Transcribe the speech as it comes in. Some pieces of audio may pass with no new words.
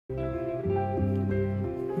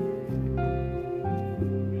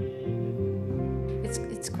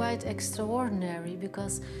It's quite extraordinary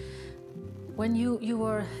because when you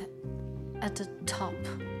were at the top,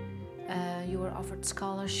 you were offered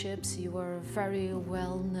scholarships, you were very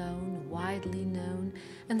well known, widely known,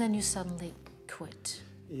 and then you suddenly quit.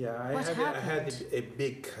 Yeah, I had a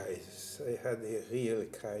big crisis. I had a real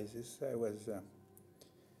crisis. I was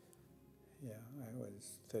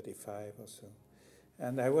 35 or so,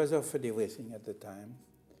 and I was offered everything at the time.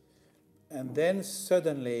 And then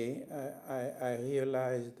suddenly I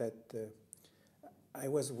realized that I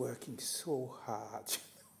was working so hard,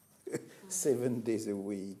 7 days a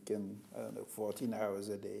week and I don't know, 14 hours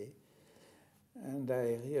a day. And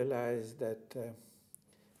I realized that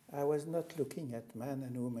I was not looking at man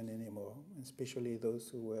and woman anymore, especially those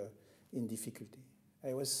who were in difficulty.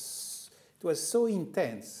 It was so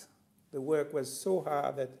intense. The work was so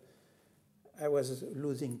hard that I was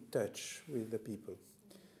losing touch with the people.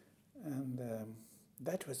 And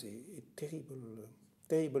that was a terrible,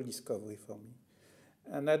 terrible discovery for me.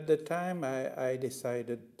 And at the time, I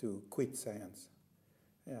decided to quit science.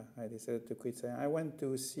 Yeah, I decided to quit science. I went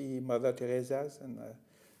to see Mother Teresa's and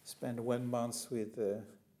spent 1 month with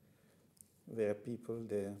their people,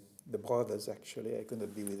 the brothers actually. I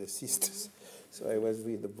couldn't be with the sisters. So I was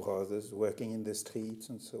with the brothers, working in the streets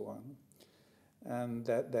and so on. And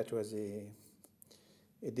that was a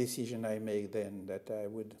decision I made then, that I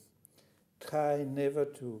would try never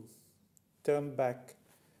to turn back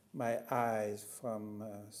my eyes from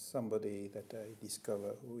somebody that I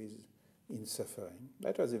discover who is in suffering.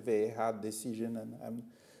 That was a very hard decision, and I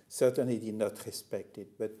certainly did not respect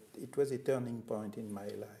it, but it was a turning point in my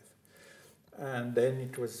life. And then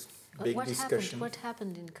it was big discussion. What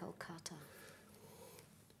happened in Calcutta?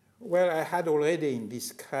 Well, I had already in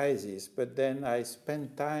this crisis, but then I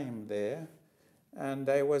spent time there, and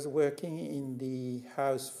I was working in the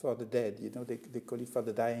house for the dead, you know, they call it for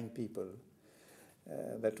the dying people.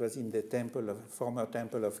 That was in the former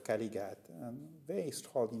temple of Kaligat, a very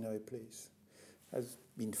extraordinary place. Has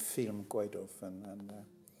been filmed quite often,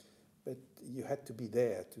 but you had to be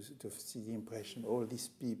there to see the impression. All these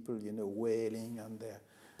people, you know, wailing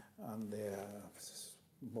on their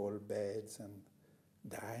small beds and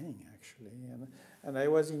dying, actually. And I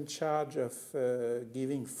was in charge of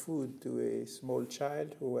giving food to a small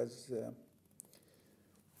child who was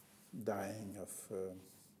dying of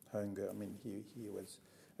hunger. I mean, he was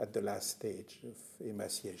at the last stage of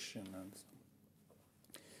emaciation.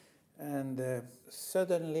 And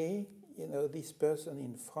suddenly, you know, this person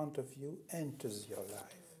in front of you enters your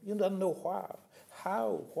life. You don't know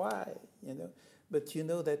why, you know, but you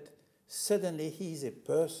know that suddenly he is a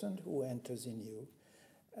person who enters in you.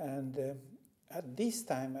 And at this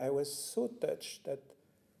time, I was so touched that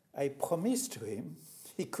I promised to him,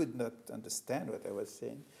 he could not understand what I was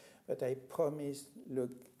saying, but I promised,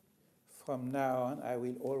 look, from now on, I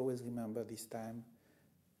will always remember this time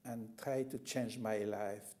and try to change my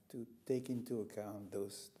life to take into account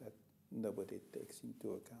those that nobody takes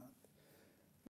into account.